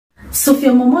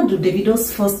Sophia Momodu,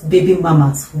 Davido's first baby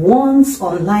mama, warns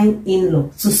online in-law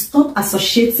to stop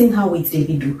associating her with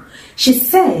Davido. She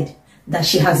said that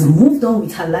she has moved on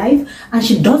with her life and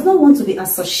she does not want to be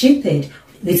associated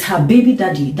with her baby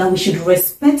daddy, that we should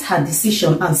respect her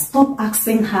decision and stop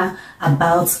asking her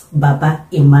about Baba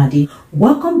Imade.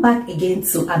 Welcome back again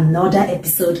to another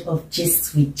episode of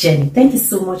Gist with Jenny. Thank you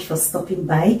so much for stopping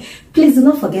by. Please do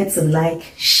not forget to like,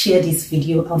 share this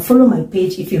video and follow my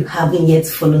page if you haven't yet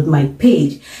followed my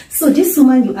page. So this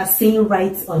woman you are seeing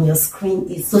right on your screen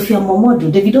is Sophia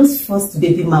Momodu, Davido's first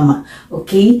baby mama,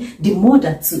 okay, the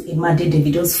mother to Imade,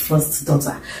 Davido's first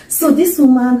daughter. So this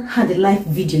woman had a live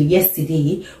video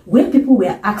yesterday where people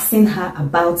were asking her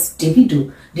about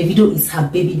Davido. Davido is her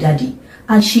baby daddy,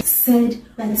 and she said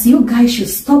that you guys should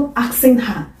stop asking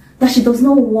her, that she does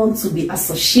not want to be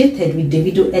associated with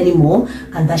Davido anymore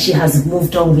and that she has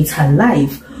moved on with her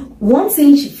life. One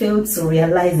thing she failed to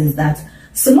realize is that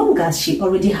so long as she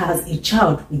already has a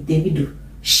child with Davido,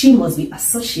 she must be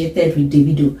associated with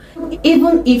Davido.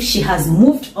 Even if she has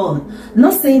moved on,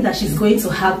 not saying that she's going to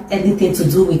have anything to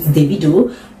do with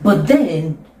Davido, but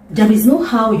then there is no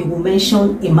how you will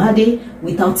mention Imade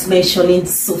without mentioning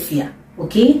Sophia,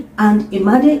 okay? And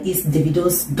Imade is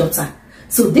Davido's daughter.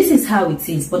 So this is how it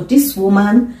is. But this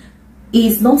woman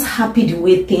is not happy the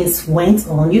way things went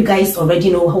on. You guys already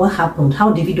know what happened,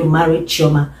 how Davido married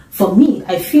Chioma. For me,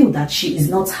 I feel that she is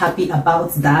not happy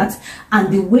about that.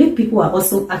 And the way people are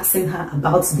also asking her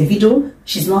about Davido,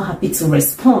 she's not happy to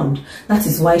respond. That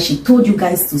is why she told you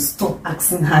guys to stop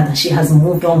asking her that she has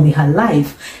moved on with her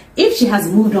life. If she has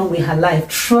moved on with her life,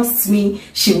 trust me,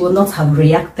 she will not have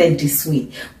reacted this way.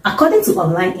 According to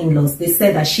online in-laws, they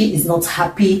said that she is not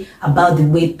happy about the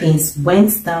way things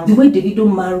went down, the way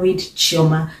Davido married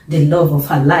Chioma, the love of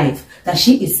her life, that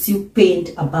she is still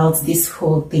pained about this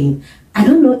whole thing. I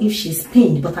don't know if she's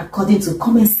pained, but according to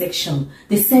comment section,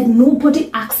 they said nobody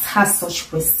asked her such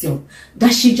question,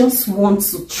 that she just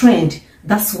wants to trend.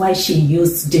 That's why she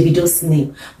used Davido's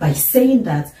name by saying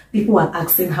that people are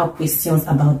asking her questions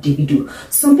about Davido.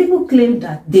 Some people claim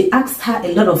that they asked her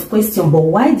a lot of questions, but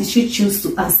why did she choose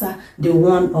to answer the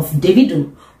one of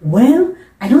Davido? Well,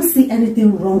 I don't see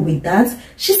anything wrong with that.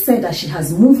 She said that she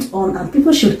has moved on and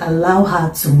people should allow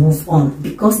her to move on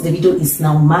because Davido is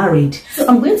now married. So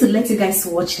I'm going to let you guys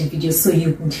watch the video so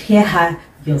you could hear her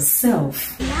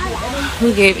yourself.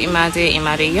 Who gave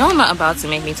Imade? Y'all not about to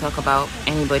make me talk about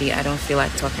anybody I don't feel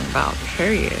like talking about,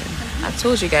 period. I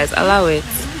told you guys, allow it.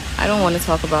 I don't want to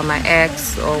talk about my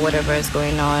ex or whatever is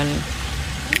going on.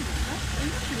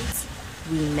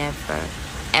 We never,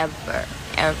 ever,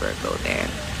 ever go there.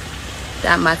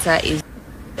 That matter is,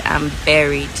 I'm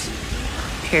buried,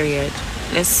 period.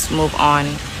 Let's move on.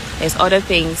 There's other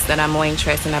things that are more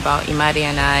interesting about Imade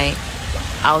and I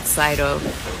outside of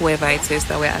whoever it is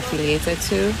that we're affiliated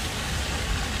to.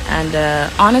 And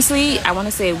honestly, I want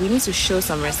to say we need to show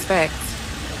some respect,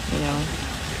 you know.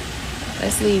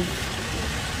 Let's leave.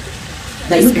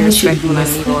 That you guys should be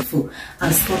respectful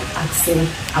and stop asking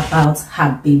about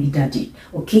her baby daddy,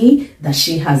 okay? That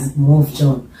she has moved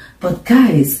on. But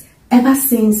guys, ever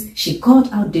since she called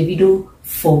out Davido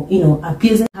for, you know,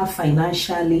 abusing her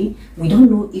financially, we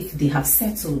don't know if they have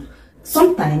settled.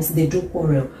 Sometimes they do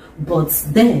quarrel, but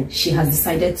then she has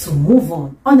decided to move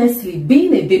on. Honestly,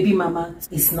 being a baby mama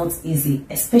is not easy,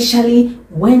 especially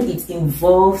when it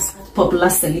involves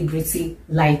popular celebrity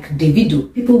like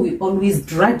Davido. People will always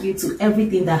drag you to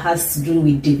everything that has to do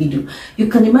with Davido. You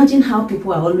can imagine how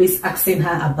people are always asking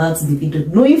her about Davido,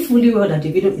 knowing fully well that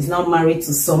Davido is now married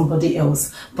to somebody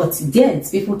else. But yet,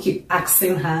 people keep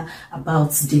asking her about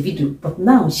Davido. But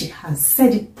now she has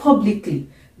said it publicly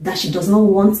that she does not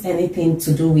want anything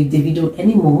to do with Davido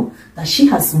anymore, that she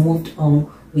has moved on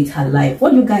with her life.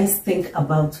 What do you guys think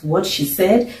about what she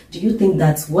said? Do you think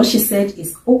that what she said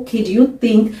is okay? Do you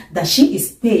think that she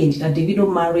is pained that Davido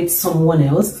married someone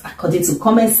else, according to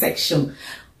comment section?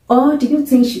 Or do you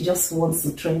think she just wants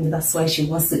to trend, that's why she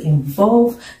wants to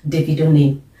involve Davido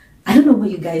name? I don't know what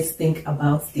you guys think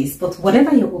about this, but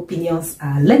whatever your opinions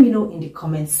are, let me know in the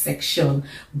comment section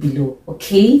below,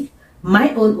 okay?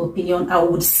 My own opinion, I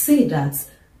would say that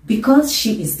because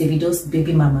she is Davido's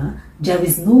baby mama, there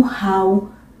is no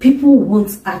how people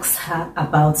won't ask her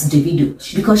about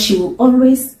Davido, because she will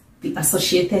always be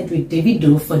associated with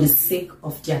Davido for the sake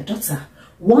of their daughter.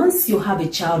 Once you have a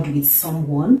child with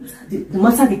someone, no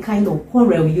matter the kind of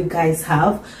quarrel you guys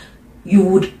have, you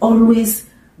would always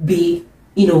be,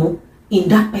 you know, in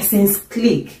that person's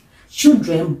clique.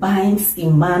 Children binds a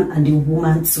man and a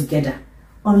woman together.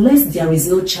 Unless there is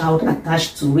no child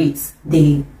attached to it,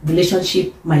 the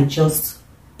relationship might just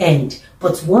end.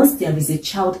 But once there is a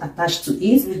child attached to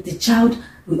it, the child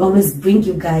we always bring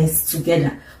you guys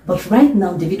together. But right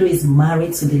now, Davido is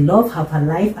married to the love of her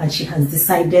life, and she has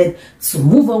decided to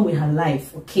move on with her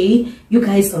life, okay? You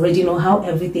guys already know how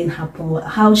everything happened,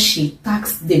 how she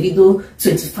taxed Davido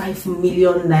 25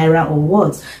 million naira or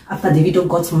what after Davido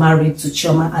got married to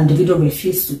Chioma, and Davido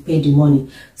refused to pay the money.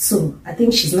 So I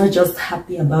think she's not just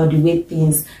happy about the way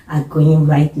things are going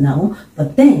right now,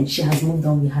 but then she has moved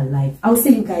on with her life. I'll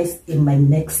see you guys in my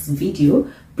next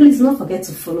video. Please don't forget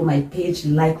to follow my page,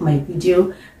 like my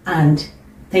video, and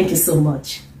thank you so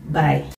much. Bye.